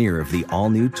premiere of the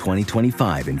all-new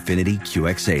 2025 Infiniti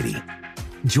QX80.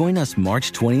 Join us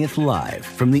March 20th live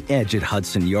from the Edge at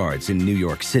Hudson Yards in New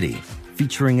York City,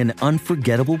 featuring an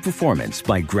unforgettable performance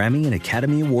by Grammy and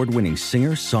Academy Award-winning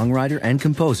singer, songwriter, and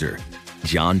composer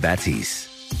John Batiste.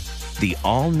 The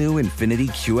all-new Infiniti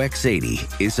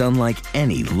QX80 is unlike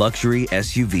any luxury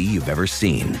SUV you've ever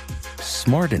seen.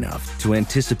 Smart enough to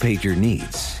anticipate your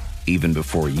needs, even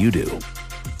before you do.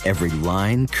 Every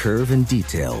line, curve, and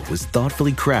detail was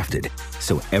thoughtfully crafted,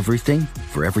 so everything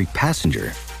for every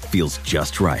passenger feels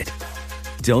just right.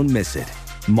 Don't miss it.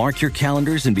 Mark your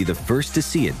calendars and be the first to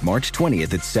see it March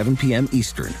 20th at 7 p.m.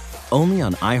 Eastern, only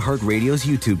on iHeartRadio's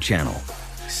YouTube channel.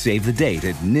 Save the date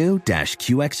at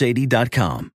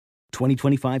new-QX80.com.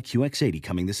 2025 QX80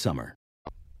 coming this summer.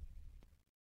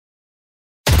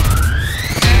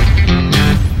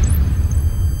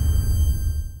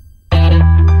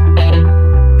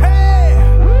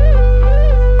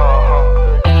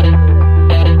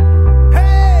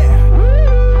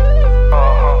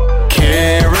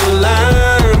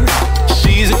 Caroline,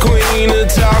 she's a queen of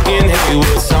talking. Hey,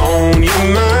 what's on your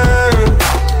mind?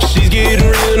 She's getting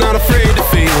real, not afraid to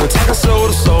feel. Take her soul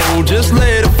to soul, just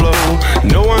let it flow.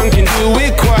 No one can do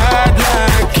it quite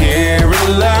like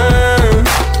Caroline.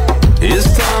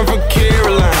 It's time for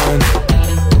Caroline.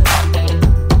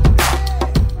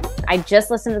 I just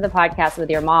listened to the podcast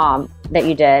with your mom that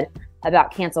you did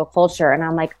about cancel culture. And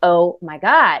I'm like, oh my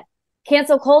God,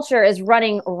 cancel culture is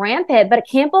running rampant, but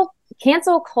cancel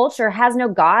culture has no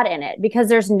God in it because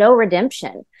there's no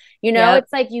redemption. You know,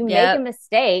 It's like you make a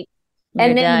mistake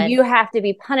and then you have to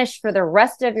be punished for the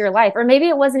rest of your life. Or maybe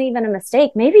it wasn't even a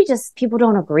mistake. Maybe just people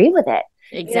don't agree with it.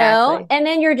 Exactly. You know? And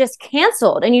then you're just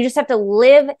canceled and you just have to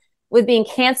live with being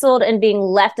canceled and being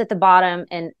left at the bottom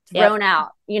and thrown out,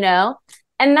 you know?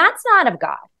 And that's not of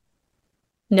God.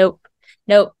 Nope.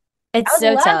 It's so tough. I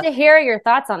would love to hear your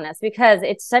thoughts on this because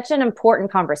it's such an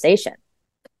important conversation.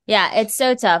 Yeah, it's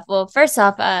so tough. Well, first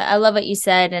off, I love what you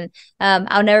said. And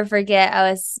I'll never forget,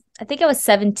 I think I was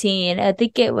 17. I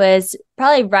think it was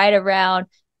probably right around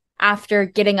after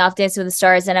getting off Dancing with the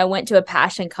Stars. And I went to a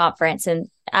passion conference and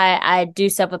I do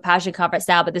stuff with Passion Conference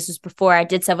now, but this was before I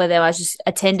did stuff with them. I was just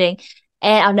attending.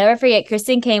 And I'll never forget,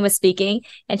 Kristen Kane was speaking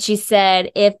and she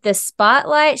said, if the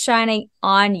spotlight shining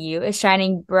on you is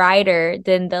shining brighter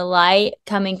than the light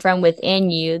coming from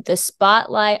within you, the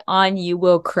spotlight on you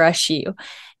will crush you.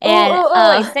 And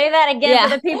say that again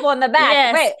for the people in the back.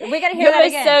 Yes. Wait, we got to hear that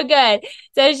again. It was so good.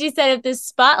 So she said, if the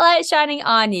spotlight shining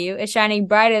on you is shining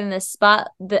brighter than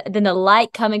than the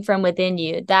light coming from within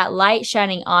you, that light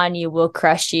shining on you will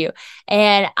crush you.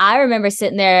 And I remember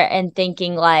sitting there and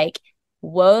thinking like,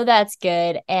 whoa, that's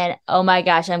good. And oh my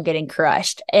gosh, I'm getting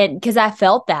crushed. And because I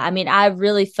felt that. I mean, I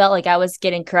really felt like I was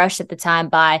getting crushed at the time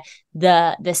by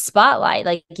the spotlight,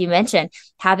 like you mentioned,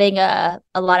 having a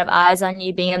lot of eyes on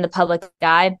you, being in the public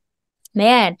eye.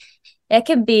 Man, it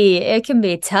can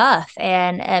be tough.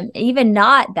 And even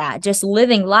not that, just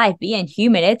living life, being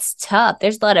human, it's tough.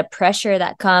 There's a lot of pressure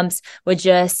that comes with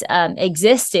just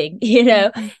existing, you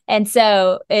know? And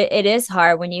so it is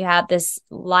hard when you have this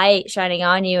light shining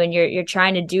on you and you're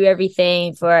trying to do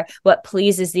everything for what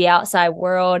pleases the outside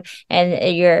world.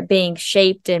 And you're being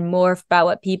shaped and morphed by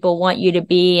what people want you to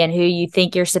be and who you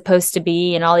think you're supposed to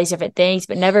be and all these different things,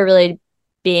 but never really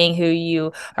being who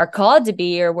you are called to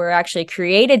be or were actually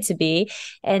created to be.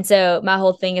 And so my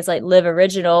whole thing is like live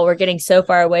original. We're getting so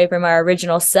far away from our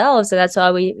original selves. So that's why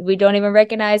we don't even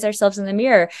recognize ourselves in the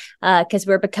mirror because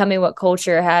we're becoming what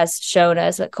culture has shown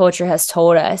us, what culture has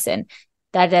told us. And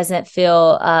that doesn't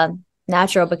feel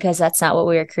natural because that's not what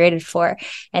we were created for.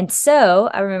 And so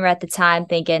I remember at the time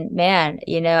thinking, man,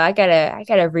 you know, I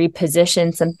gotta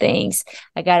reposition some things.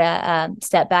 I gotta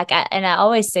step back. And I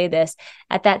always say this,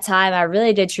 at that time, I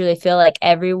really did truly feel like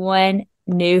everyone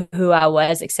knew who I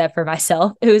was except for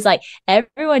myself. It was like,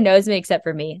 everyone knows me except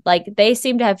for me. Like they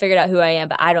seem to have figured out who I am,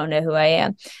 but I don't know who I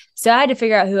am. So I had to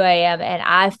figure out who I am. And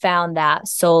I found that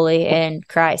solely in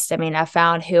Christ. I mean, I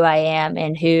found who I am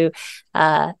and who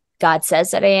God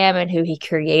says that I am and who he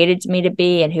created me to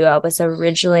be and who I was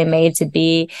originally made to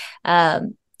be.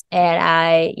 And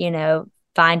I,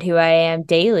 find who I am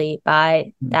daily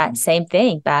by that same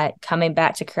thing, by coming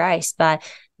back to Christ, by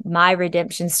my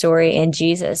redemption story in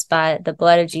Jesus, by the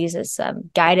blood of Jesus. I'm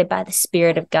guided by the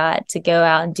Spirit of God to go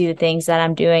out and do the things that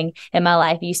I'm doing in my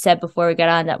life. You said before we got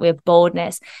on that we have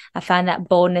boldness. I find that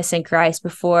boldness in Christ.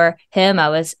 Before him, I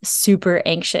was super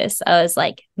anxious. I was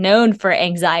like known for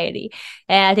anxiety.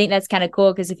 And I think that's kind of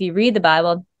cool because if you read the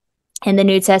Bible, in the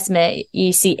New Testament,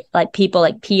 you see like people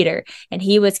like Peter, and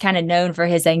he was kind of known for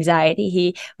his anxiety.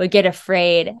 He would get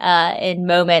afraid in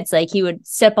moments, like he would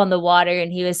step on the water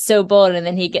and he was so bold, and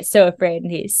then he'd get so afraid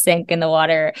and he'd sink in the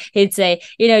water. He'd say,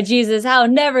 Jesus, I'll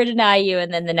never deny you.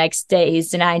 And then the next day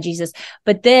he's denying Jesus.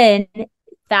 But then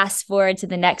fast forward to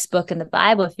the next book in the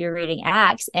Bible, if you're reading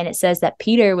Acts, and it says that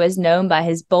Peter was known by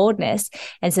his boldness.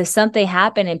 And so something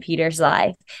happened in Peter's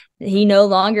life. He no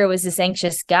longer was this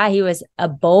anxious guy. He was a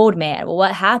bold man. Well,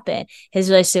 what happened? His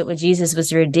relationship with Jesus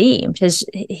was redeemed.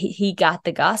 He got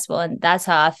the gospel. And that's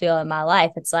how I feel in my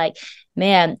life. It's like,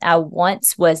 man, I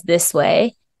once was this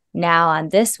way. Now I'm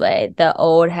this way. The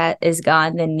old is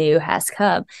gone. The new has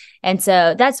come. And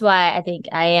so that's why I think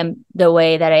I am the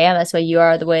way that I am. That's why you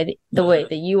are the way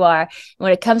that you are.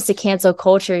 When it comes to cancel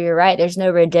culture, you're right. There's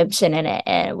no redemption in it.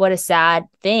 And what a sad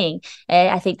thing.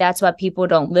 And I think that's why people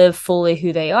don't live fully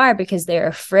who they are, because they're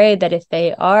afraid that if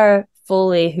they are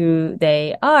fully who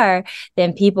they are,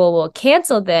 then people will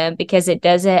cancel them because it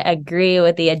doesn't agree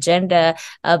with the agenda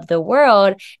of the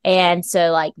world. And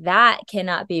so like that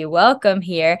cannot be welcome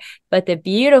here. But the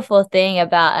beautiful thing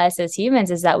about us as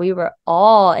humans is that we were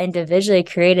all individually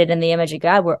created in the image of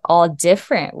God. We're all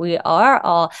different. We are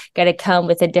all going to come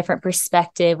with a different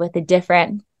perspective, with a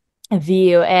different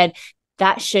view. And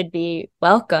that should be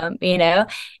welcome,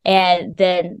 And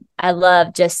then I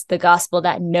love just the gospel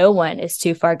that no one is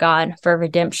too far gone for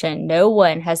redemption. No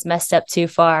one has messed up too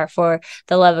far for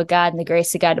the love of God and the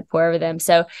grace of God to pour over them.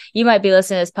 So you might be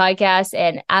listening to this podcast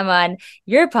and I'm on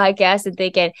your podcast and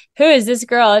thinking, who is this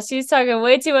girl? She's talking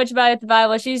way too much about the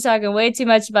Bible. She's talking way too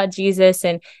much about Jesus.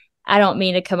 And I don't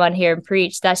mean to come on here and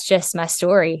preach. That's just my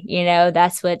story.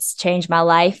 That's what's changed my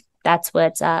life. That's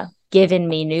what's given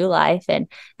me new life, and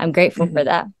I'm grateful for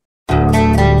that.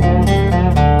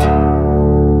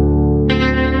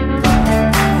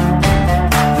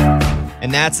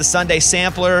 And that's the Sunday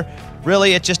Sampler.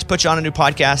 Really, it's just to put you on a new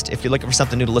podcast if you're looking for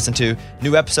something new to listen to.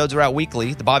 New episodes are out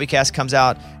weekly. The Bobbycast comes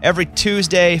out every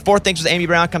Tuesday. Four Things with Amy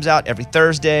Brown comes out every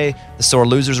Thursday. The Sore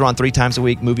Losers are on 3 times a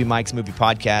week. Movie Mike's Movie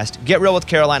Podcast. Get Real with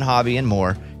Caroline Hobby and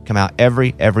more come out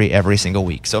every single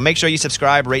week. So make sure you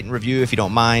subscribe, rate, and review if you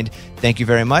don't mind. Thank you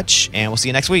very much, and we'll see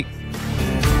you next week.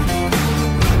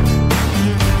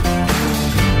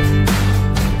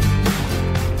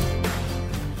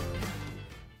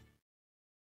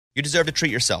 You deserve to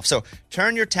treat yourself. So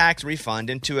turn your tax refund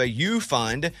into a U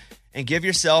fund and give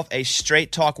yourself a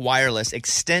Straight Talk Wireless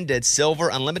Extended Silver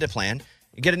Unlimited plan.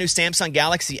 You get a new Samsung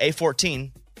Galaxy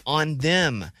A14 on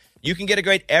them. You can get a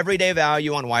great everyday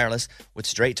value on wireless with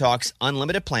Straight Talk's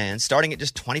unlimited plans, starting at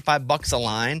just $25 a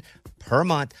line per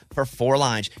month for 4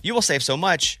 lines. You will save so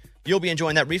much, you'll be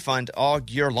enjoying that refund all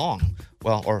year long.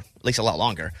 Well, or at least a lot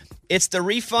longer. It's the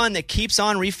refund that keeps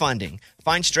on refunding.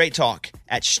 Find Straight Talk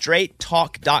at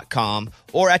straighttalk.com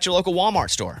or at your local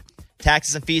Walmart store.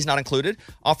 Taxes and fees not included.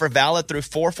 Offer valid through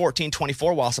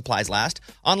 4/14/24 while supplies last.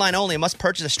 Online only. Must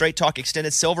purchase a Straight Talk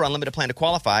Extended Silver Unlimited plan to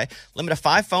qualify. Limit of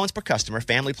 5 phones per customer.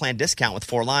 Family plan discount with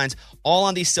 4 lines. All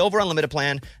on the Silver Unlimited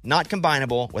plan. Not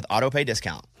combinable with auto pay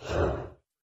discount.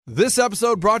 This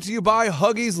episode brought to you by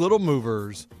Huggies Little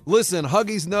Movers. Listen,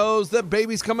 Huggies knows that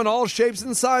babies come in all shapes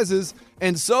and sizes,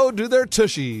 and so do their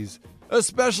tushies,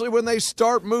 especially when they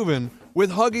start moving.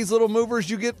 With Huggies Little Movers,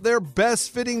 you get their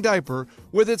best fitting diaper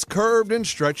with its curved and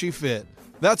stretchy fit.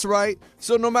 That's right,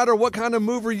 so no matter what kind of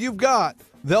mover you've got,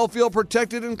 they'll feel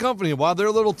protected and comfy while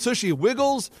their little tushy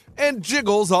wiggles and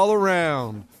jiggles all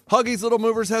around. Huggies Little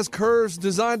Movers has curves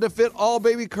designed to fit all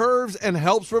baby curves and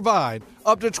helps provide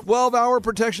up to 12-hour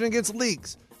protection against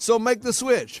leaks. So make the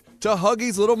switch to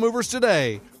Huggies Little Movers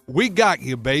today. We got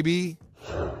you, baby.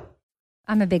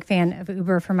 I'm a big fan of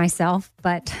Uber for myself,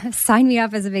 but sign me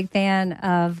up as a big fan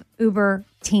of Uber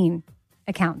Teen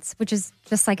accounts, which is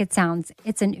just like it sounds.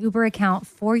 It's an Uber account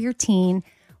for your teen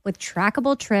with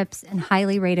trackable trips and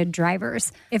highly rated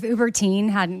drivers. If Uber Teen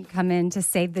hadn't come in to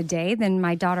save the day, then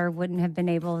my daughter wouldn't have been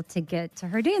able to get to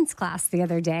her dance class the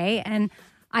other day. And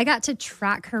I got to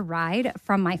track her ride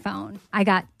from my phone. I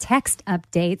got text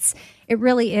updates. It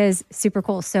really is super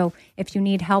cool. So if you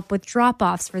need help with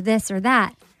drop-offs for this or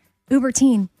that, Uber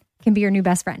Teen can be your new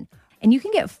best friend. and you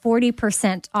can get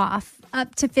 40% off,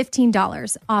 up to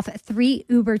 $15 off 3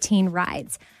 Uber Teen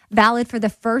rides. Valid for the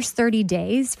first 30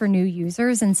 days for new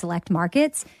users in select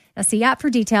markets. Now see app for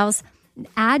details.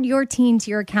 Add your teen to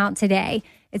your account today.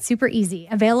 It's super easy.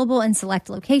 Available in select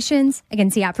locations.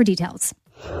 Again, see app for details.